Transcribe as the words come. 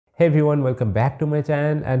Hey everyone, welcome back to my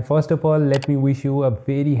channel, and first of all let me wish you a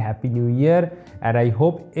very happy new year, and I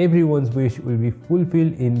hope everyone's wish will be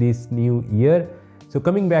fulfilled in this new year. So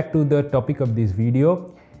coming back to the topic of this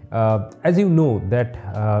video, as you know that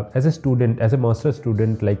as a student, as a master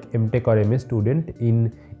student like MTech or MS student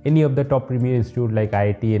in any of the top premier institute like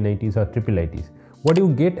IIT, NITs or IIITs, what you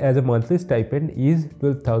get as a monthly stipend is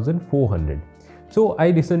 12,400. So I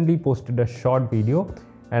recently posted a short video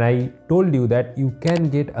and I told you that you can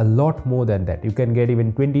get a lot more than that. You can get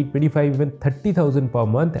even 20, 25, even 30,000 per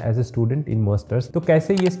month as a student in masters. तो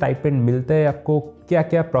कैसे ये stipend मिलता है आपको, क्या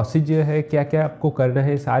क्या procedure है, क्या क्या आपको करना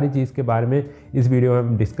है, सारी चीज़ के बारे में इस वीडियो में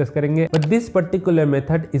हम डिस्कस करेंगे. But this particular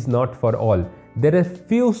method is not for all. There are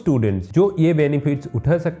few students जो ये बेनिफिट्स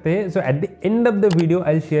उठा सकते हैं. सो at the end of the video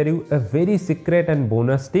I will share you a very secret and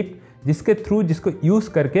bonus tip जिसके through, जिसको use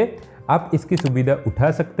करके आप इसकी सुविधा उठा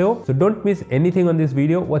सकते हो. So don't miss anything on this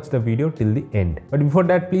video, watch the video till the end. But before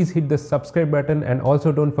that please hit the subscribe button and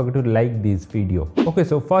also don't forget to like this video. Okay,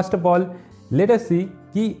 so first of all let us सी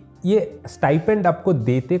कि ये stipend आपको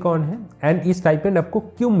देते कौन है and ये stipend आपको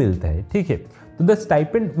क्यों मिलता है. ठीक है, तो the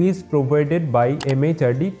stipend is provided by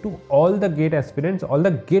MHRD to all the gate aspirants, all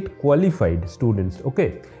the get qualified students.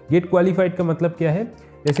 Okay, get qualified का मतलब क्या है?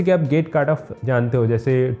 जैसे कि आप गेट कट ऑफ जानते हो,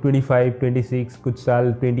 जैसे 25, 26, कुछ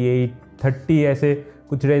साल 28, 30 ऐसे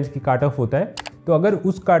कुछ रेंज की कट ऑफ होता है. तो अगर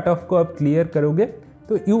उस कट ऑफ को आप क्लियर करोगे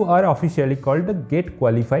तो you are officially called the get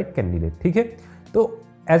qualified candidate. ठीक है, तो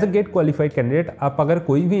as a get qualified candidate आप अगर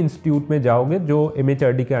कोई भी इंस्टीट्यूट में जाओगे जो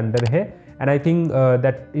MHRD के अंडर है, and I think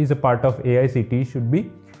that is a part of AICT should be,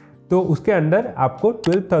 तो उसके अंदर आपको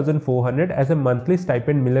 12,400 एज अ मंथली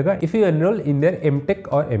स्टाइपेंड मिलेगा if you enrol in their MTech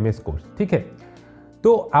और MS कोर्स. ठीक है,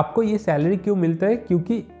 तो आपको ये सैलरी क्यों मिलता है?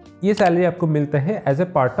 क्योंकि ये सैलरी आपको मिलता है as a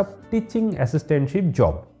part of teaching assistantship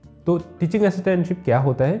job. तो टीचिंग असिस्टेंटशिप क्या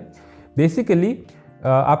होता है? बेसिकली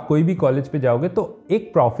आप कोई भी कॉलेज पे जाओगे तो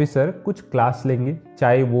एक प्रोफेसर कुछ क्लास लेंगे,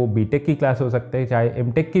 चाहे वो बीटेक की क्लास हो सकता है, चाहे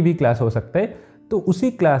MTech की भी क्लास हो सकता है. तो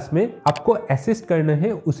उसी क्लास में आपको असिस्ट करना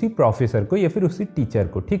है उसी प्रोफेसर को या फिर उसी टीचर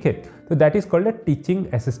को. ठीक है, तो that is called a teaching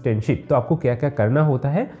assistantship. तो आपको क्या क्या करना होता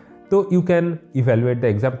है? So you can evaluate the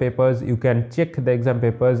exam papers, you can check the exam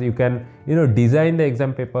papers, you can design the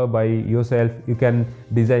exam paper by yourself, you can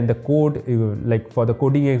design the code, like for the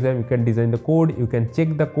coding exam you can design the code, you can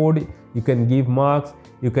check the code, you can give marks,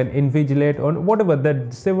 you can invigilate on whatever the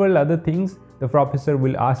several other things the professor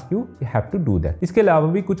will ask you have to do that. इसके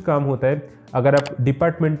अलावा भी कुछ काम होता है. अगर आप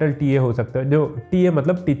departmental TA हो सकते हो, जो TA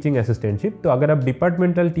मतलब टीचिंग असिस्टेंटशिप. तो अगर आप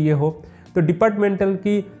डिपार्टमेंटल TA हो तो डिपार्टमेंटल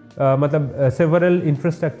की मतलब सेवरल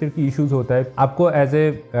इंफ्रास्ट्रक्चर की इश्यूज होता है. आपको एज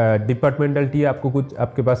ए डिपार्टमेंटल टी आपको कुछ,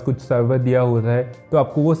 आपके पास कुछ सर्वर दिया होता है तो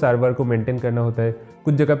आपको वो सर्वर को मेंटेन करना होता है.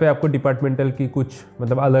 कुछ जगह पे आपको डिपार्टमेंटल की कुछ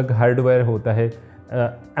मतलब अलग हार्डवेयर होता है.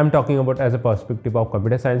 I am talking about as a perspective of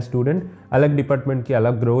computer science student, अलग डिपार्टमेंट की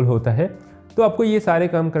अलग रोल होता है. तो आपको ये सारे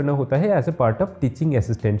काम करना होता है as a part of teaching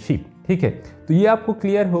assistantship. ठीक है, तो ये आपको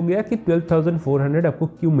क्लियर हो गया कि 12,400 आपको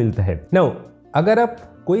क्यों मिलता है. नाउ अगर आप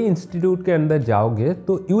कोई इंस्टीट्यूट के अंदर जाओगे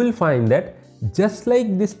तो you will find that just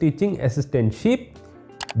like this teaching assistantship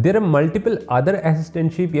there are multiple other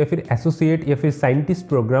assistantship या फिर एसोसिएट या फिर scientist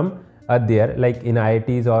programme are there like in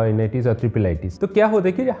IITs और NITs और IIITs. तो क्या होता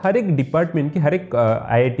है कि हर एक डिपार्टमेंट की, हर एक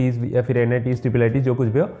IITs या फिर NITs, IIITs जो कुछ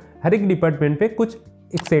भी हो, हर एक डिपार्टमेंट पे कुछ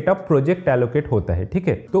एक सेट ऑफ प्रोजेक्ट एलोकेट होता है. ठीक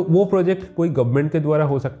है, तो वो प्रोजेक्ट कोई गवर्नमेंट के द्वारा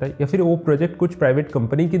हो सकता है या फिर वो प्रोजेक्ट कुछ प्राइवेट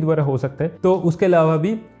कंपनी के द्वारा हो सकता है. तो उसके अलावा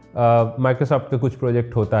भी माइक्रोसॉफ्ट का कुछ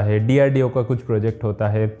प्रोजेक्ट होता है, DRDO का कुछ प्रोजेक्ट होता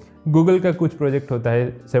है, गूगल का कुछ प्रोजेक्ट होता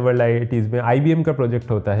है सेवरल IITs में, IBM का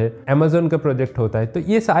प्रोजेक्ट होता है, अमेजोन का प्रोजेक्ट होता है. तो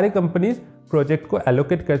ये सारे कंपनीज प्रोजेक्ट को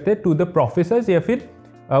एलोकेट करते हैं टू द प्रोफेसर्स या फिर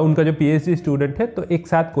उनका जो PhD स्टूडेंट है, तो एक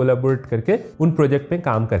साथ कोलैबोरेट करके उन प्रोजेक्ट में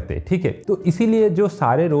काम करते हैं. ठीक है, तो इसीलिए जो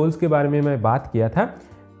सारे रोल्स के बारे में मैं बात किया था,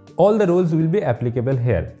 all the roles will be applicable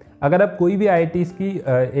hair. अगर आप कोई भी IITs की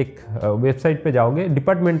एक वेबसाइट पे जाओगे,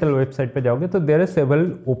 डिपार्टमेंटल वेबसाइट पे जाओगे, तो देयर आर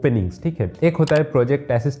सेवरल ओपनिंग्स. ठीक है, एक होता है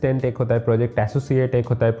प्रोजेक्ट असिस्टेंट, एक होता है प्रोजेक्ट एसोसिएट, एक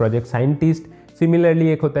होता है प्रोजेक्ट साइंटिस्ट. सिमिलरली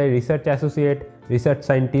एक होता है research associate, research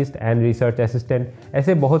scientist and research assistant.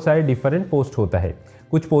 ऐसे बहुत सारे डिफरेंट पोस्ट होता है.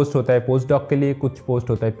 कुछ पोस्ट होता है पोस्ट डॉक के लिए, कुछ पोस्ट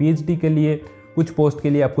होता है PhD के लिए, कुछ पोस्ट के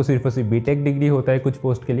लिए आपको सिर्फ और सिर्फ BTech डिग्री होता है, कुछ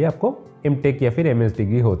पोस्ट के लिए आपको MTech या फिर MS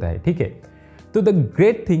डिग्री होता है. ठीक है, तो द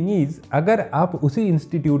ग्रेट थिंग इज, अगर आप उसी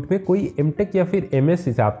इंस्टीट्यूट में कोई MTech या फिर MS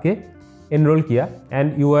हिसाब के एनरोल किया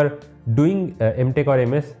and you are doing MTech और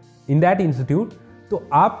MS इन दैट इंस्टीट्यूट, तो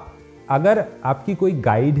आप, अगर आपकी कोई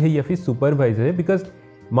गाइड है या फिर सुपरवाइजर है, because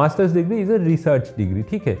masters degree is a research degree.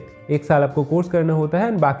 ठीक है, एक साल आपको कोर्स करना होता है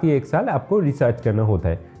एंड बाकी एक साल आपको रिसर्च करना होता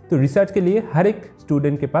है. तो रिसर्च के लिए हर एक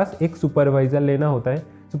स्टूडेंट के पास एक सुपरवाइजर लेना होता है.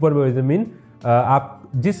 सुपरवाइजर मीन आप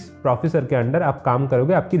जिस प्रोफेसर के अंडर आप काम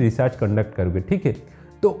करोगे, आपकी रिसर्च कंडक्ट करोगे, ठीक है।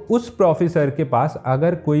 तो उस प्रोफेसर के पास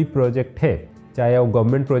अगर कोई प्रोजेक्ट है, चाहे वो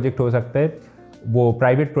गवर्नमेंट प्रोजेक्ट हो सकता है, वो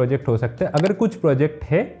प्राइवेट प्रोजेक्ट हो सकता है, अगर कुछ प्रोजेक्ट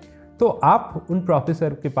है तो आप उन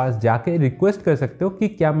प्रोफेसर के पास जाके रिक्वेस्ट कर सकते हो कि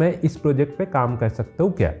क्या मैं इस प्रोजेक्ट पे काम कर सकता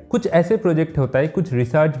हूँ क्या। कुछ ऐसे प्रोजेक्ट होता है, कुछ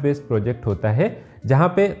रिसर्च बेस्ड प्रोजेक्ट होता है जहाँ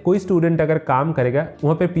पे कोई स्टूडेंट अगर काम करेगा,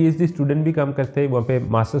 वहाँ पे पीएचडी स्टूडेंट भी काम करते हैं, वहाँ पे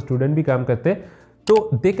मास्टर स्टूडेंट भी काम करते हैं, तो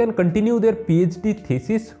they can continue there PhD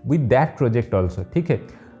thesis with that project also, ठीक है।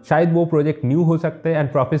 शायद वो प्रोजेक्ट न्यू हो सकता है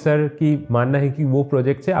एंड प्रोफेसर की मानना है कि वो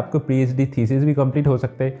प्रोजेक्ट से आपको पीएचडी थीसिस भी कंप्लीट हो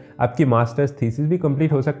सकते हैं, आपकी मास्टर्स थीसिस भी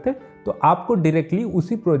कंप्लीट हो सकते हैं, तो आपको डायरेक्टली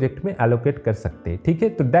उसी प्रोजेक्ट में एलोकेट कर सकते हैं, ठीक है।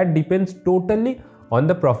 तो that depends totally on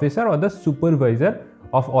the professor और the supervisor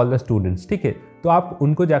of all the students, ठीक है। तो आप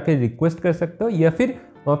उनको जाके रिक्वेस्ट कर सकते हो, या फिर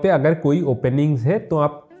वहाँ पे अगर कोई ओपनिंग्स है तो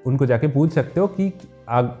आप उनको जाके पूछ सकते हो कि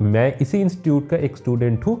मैं इसी इंस्टीट्यूट का एक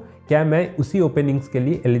स्टूडेंट हूँ, क्या मैं उसी ओपनिंग्स के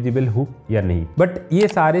लिए एलिजिबल हूँ या नहीं। बट ये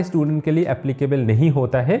सारे स्टूडेंट के लिए एप्लीकेबल नहीं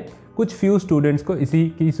होता है, कुछ फ्यू स्टूडेंट्स को इसी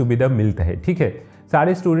की सुविधा मिलता है, ठीक है।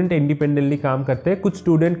 सारे स्टूडेंट इंडिपेंडेंटली काम करते हैं। कुछ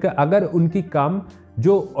स्टूडेंट का अगर उनकी काम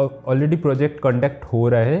जो ऑलरेडी प्रोजेक्ट कंडक्ट हो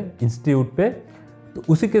रहा है इंस्टीट्यूट पे, तो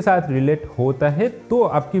उसी के साथ रिलेट होता है, तो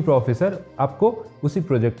आपकी प्रोफेसर आपको उसी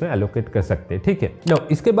प्रोजेक्ट में एलोकेट कर सकते हैं, ठीक है। नाउ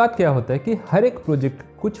इसके बाद क्या होता है कि हर एक प्रोजेक्ट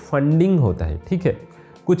कुछ फंडिंग होता है, ठीक है।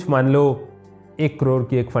 कुछ मान लो 1 करोड़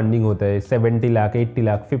की एक फंडिंग होता है, 70 लाख, 80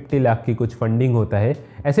 लाख, 50 लाख की कुछ फंडिंग होता है।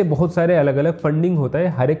 ऐसे बहुत सारे अलग अलग फंडिंग होता है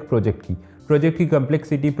हर एक प्रोजेक्ट की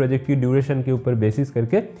कम्प्लेक्सिटी, प्रोजेक्ट की ड्यूरेशन के ऊपर बेसिस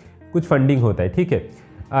करके कुछ फंडिंग होता है, ठीक है।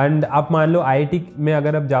 एंड आप मान लो आईआईटी में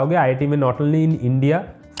अगर आप जाओगे, आईआईटी में not only in India,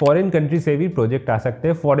 foreign country से भी प्रोजेक्ट आ सकते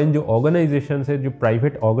हैं, फॉरेन जो ऑर्गेनाइजेशन है, जो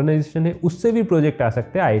प्राइवेट ऑर्गेनाइजेशन है, उससे भी प्रोजेक्ट आ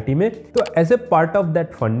सकते हैं आईआईटी में। तो as a part of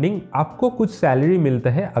that funding आपको कुछ सैलरी मिलता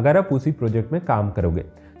है अगर आप उसी प्रोजेक्ट में काम करोगे।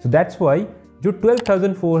 सो दैट्स वाई जो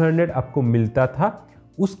 12,400 आपको मिलता था,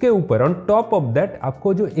 उसके ऊपर ऑन टॉप ऑफ दैट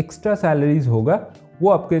आपको जो एक्स्ट्रा सैलरीज होगा वो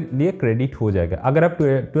आपके लिए क्रेडिट हो जाएगा। अगर आप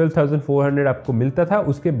 12,400 आपको मिलता था,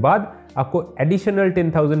 उसके बाद आपको एडिशनल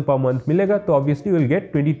 10,000 पर मंथ मिलेगा, तो ऑब्वियसली विल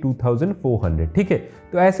गेट 22,400, ठीक है।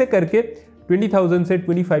 तो ऐसे करके 20,000 से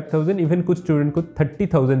 25,000, इवन कुछ स्टूडेंट को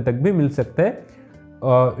 30,000 तक भी मिल सकता है,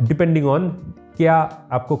 डिपेंडिंग ऑन क्या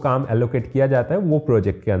आपको काम एलोकेट किया जाता है वो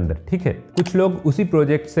प्रोजेक्ट के अंदर, ठीक है। कुछ लोग उसी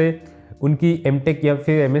प्रोजेक्ट से उनकी एमटेक या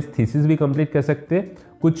फिर एमएस थीसिस भी कंप्लीट कर सकते हैं।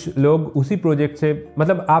 कुछ लोग उसी प्रोजेक्ट से,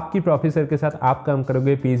 मतलब आपकी प्रोफेसर के साथ आप काम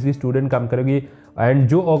करोगे, पीएचडी स्टूडेंट काम करोगे, एंड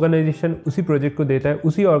जो ऑर्गेनाइजेशन उसी प्रोजेक्ट को देता है,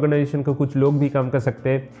 उसी ऑर्गेनाइजेशन का कुछ लोग भी काम कर सकते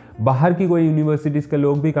हैं, बाहर की कोई यूनिवर्सिटीज़ के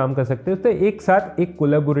लोग भी काम कर सकते हैं। तो एक साथ एक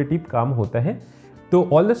कोलैबोरेटिव काम होता है। तो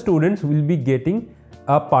all the students will be getting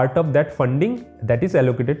a part of that funding that is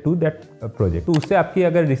allocated to that project. तो उससे आपकी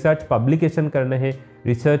अगर रिसर्च पब्लिकेशन करना है,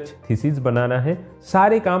 रिसर्च थीसिस बनाना है,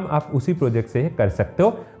 सारे काम आप उसी प्रोजेक्ट से कर सकते हो।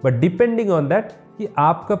 बट डिपेंडिंग ऑन दैट कि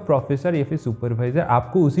आपका प्रोफेसर या फिर सुपरवाइजर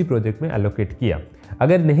आपको उसी प्रोजेक्ट में एलोकेट किया,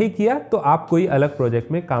 अगर नहीं किया तो आप कोई अलग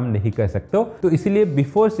प्रोजेक्ट में काम नहीं कर सकते हो। तो इसलिए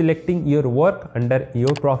before selecting your work under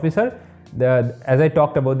your professor, as I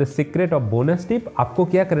talked about the secret of bonus tip, आपको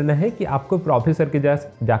क्या करना है कि आपको प्रोफेसर के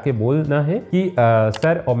जाके बोलना है कि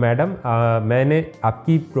सर और मैडम, मैंने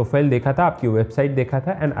आपकी प्रोफाइल देखा था, आपकी वेबसाइट देखा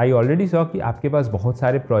था, एंड आई ऑलरेडी सॉ कि आपके पास बहुत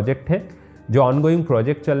सारे प्रोजेक्ट हैं, जो ऑनगोइंग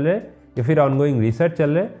प्रोजेक्ट चल रहे हैं या फिर ऑनगोइंग रिसर्च चल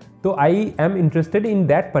रहे हैं, तो I am interested in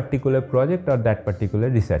that particular project और दैट पर्टिकुलर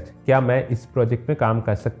रिसर्च। क्या मैं इस प्रोजेक्ट में काम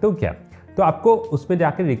कर सकता हूँ क्या? तो आपको उसमें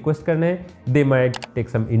जाकर रिक्वेस्ट करना है। They might take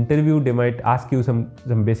some interview, they might ask you some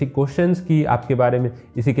basic questions कि आपके बारे में,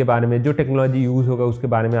 इसी के बारे में, जो टेक्नोलॉजी यूज़ होगा उसके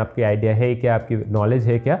बारे में आपकी आइडिया है क्या, आपकी नॉलेज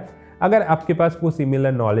है क्या। अगर आपके पास वो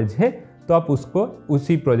सिमिलर नॉलेज है तो आप उसको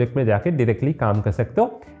उसी प्रोजेक्ट में जाके डायरेक्टली काम कर सकते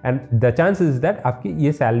हो, and the chance is that आपकी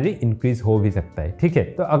ये सैलरी इंक्रीज हो भी सकता है, ठीक है।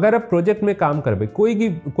 तो अगर आप प्रोजेक्ट में काम करोगे,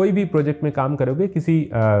 कोई भी प्रोजेक्ट में काम करोगे किसी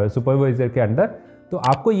सुपरवाइजर के अंडर, तो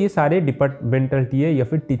आपको ये सारे डिपार्टमेंटल टीए या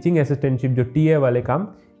फिर टीचिंग असिस्टेंटशिप जो टीए वाले काम,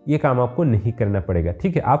 ये काम आपको नहीं करना पड़ेगा,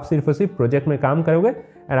 ठीक है। आप सिर्फ और सिर्फ प्रोजेक्ट में काम करोगे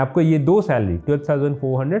एंड आपको ये दो सैलरी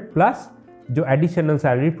 12,400 प्लस जो एडिशनल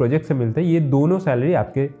सैलरी प्रोजेक्ट से मिलता है, ये दोनों सैलरी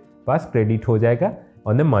आपके पास क्रेडिट हो जाएगा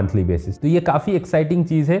ऑन द मंथली बेसिस। तो ये काफ़ी एक्साइटिंग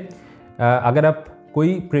चीज़ है। अगर आप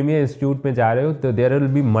कोई प्रीमियर इंस्टीट्यूट में जा रहे हो तो there will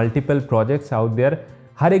be multiple projects out there.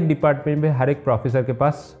 हर एक डिपार्टमेंट में, हर एक प्रोफेसर के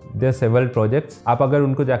पास देयर सेवरल प्रोजेक्ट्स। आप अगर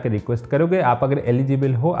उनको जाके रिक्वेस्ट करोगे, आप अगर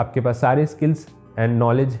एलिजिबल हो, आपके पास सारे स्किल्स एंड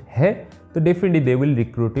नॉलेज है, तो definitely they will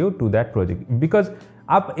recruit you to that project. Because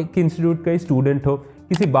आप एक इंस्टीट्यूट का ही स्टूडेंट हो,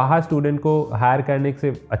 किसी बाहर स्टूडेंट को हायर करने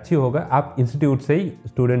से अच्छी होगा आप इंस्टीट्यूट से ही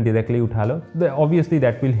स्टूडेंट डायरेक्टली उठा लो। Obviously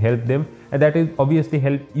that will help them and that is obviously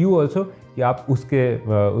help you also, कि आप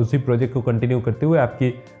उसी प्रोजेक्ट को कंटिन्यू करते हुए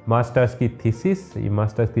आपकी मास्टर्स की थीसिस,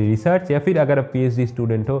 मास्टर्स की रिसर्च, या फिर अगर आप पीएचडी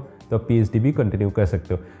स्टूडेंट हो तो आप PhD भी कंटिन्यू कर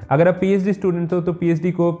सकते हो। अगर आप PhD स्टूडेंट हो तो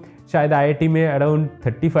PhD को शायद IIT में अराउंड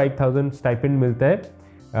 35,000 स्टाइपेंड मिलता है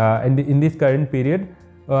इन दिस करंट पीरियड।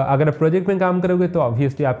 अगर आप प्रोजेक्ट में काम करोगे तो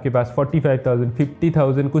ऑब्वियसली आपके पास 45,000,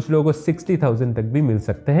 50,000, कुछ लोगों को 60,000 तक भी मिल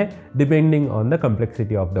सकते हैं depending on the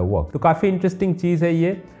complexity of the work. तो काफ़ी इंटरेस्टिंग चीज़ है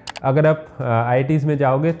ये। अगर आप IITs में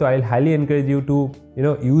जाओगे तो I will highly encourage you to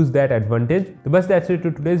use that advantage. तो बस that's it to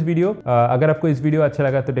today's video. अगर आपको इस वीडियो अच्छा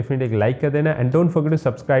लगा तो डेफिनेटली एक लाइक कर देना and don't forget to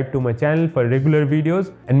subscribe to my channel for regular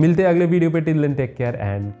videos. And मिलते हैं अगले वीडियो पे। Till then take care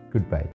and good bye.